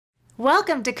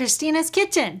Welcome to Kristina's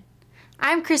Kitchen.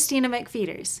 I'm Kristina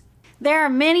McFeeters. There are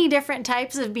many different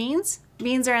types of beans.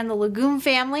 Beans are in the legume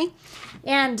family,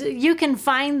 and you can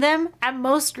find them at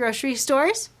most grocery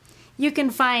stores. You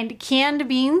can find canned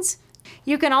beans.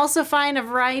 You can also find a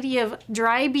variety of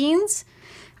dry beans.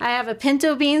 I have a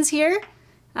pinto beans here,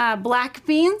 black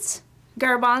beans,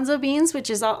 garbanzo beans,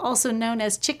 which is also known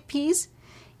as chickpeas,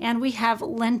 and we have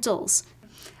lentils.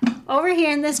 Over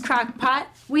here in this crock pot,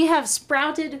 we have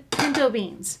sprouted pinto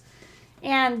beans.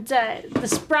 And the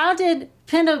sprouted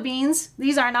pinto beans,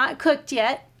 these are not cooked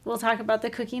yet. We'll talk about the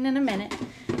cooking in a minute.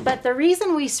 But the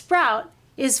reason we sprout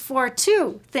is for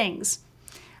two things.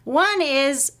 One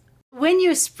is when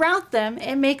you sprout them,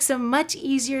 it makes them much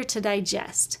easier to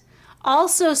digest.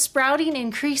 Also, sprouting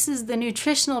increases the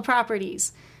nutritional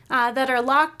properties that are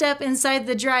locked up inside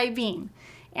the dry bean.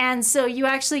 And so you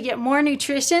actually get more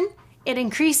nutrition. It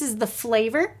increases the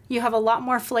flavor. You have a lot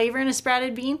more flavor in a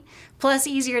sprouted bean, plus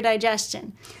easier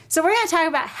digestion. So we're going to talk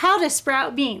about how to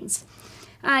sprout beans.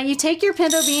 You take your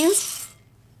pinto beans,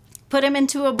 put them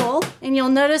into a bowl, and you'll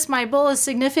notice my bowl is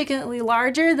significantly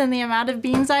larger than the amount of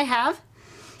beans I have.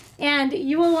 And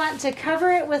you will want to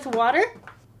cover it with water.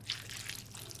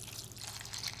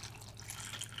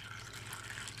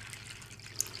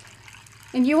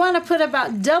 And you want to put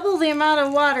about double the amount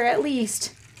of water at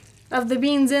least of the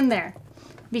beans in there,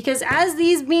 because as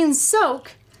these beans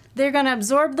soak, they're going to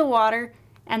absorb the water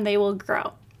and they will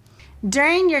grow.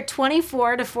 During your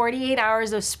 24 to 48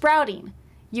 hours of sprouting,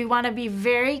 you want to be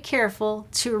very careful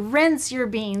to rinse your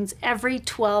beans every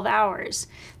 12 hours.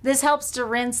 This helps to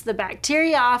rinse the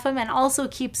bacteria off them and also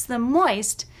keeps them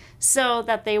moist so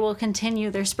that they will continue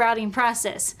their sprouting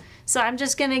process. So I'm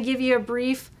just going to give you a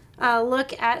brief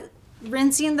look at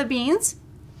rinsing the beans.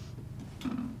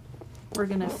 We're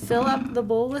going to fill up the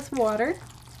bowl with water.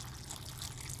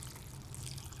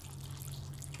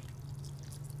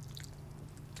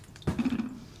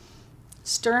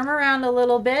 Stir them around a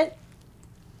little bit.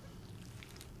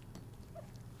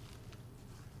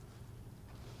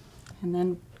 And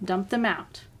then dump them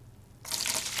out.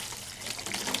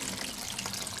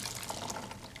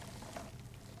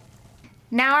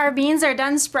 Now our beans are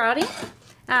done sprouting.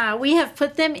 We have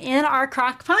put them in our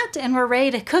crock pot and we're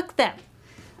ready to cook them.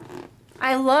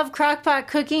 I love crock pot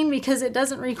cooking because it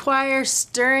doesn't require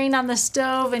stirring on the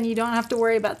stove and you don't have to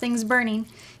worry about things burning.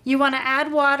 You want to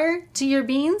add water to your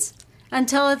beans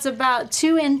until it's about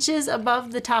 2 inches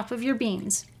above the top of your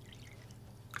beans.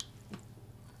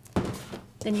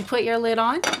 Then you put your lid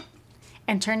on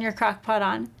and turn your crock pot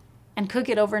on and cook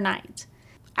it overnight.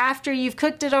 After you've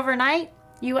cooked it overnight,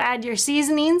 you add your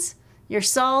seasonings, your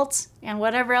salts, and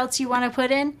whatever else you want to put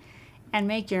in and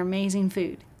make your amazing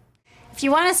food. If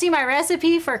you want to see my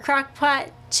recipe for crock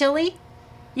pot chili,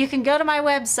 you can go to my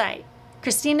website,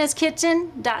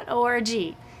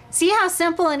 kristinaskitchen.org. See how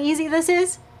simple and easy this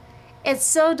is? It's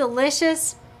so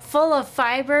delicious, full of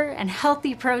fiber and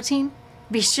healthy protein.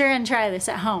 Be sure and try this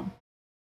at home.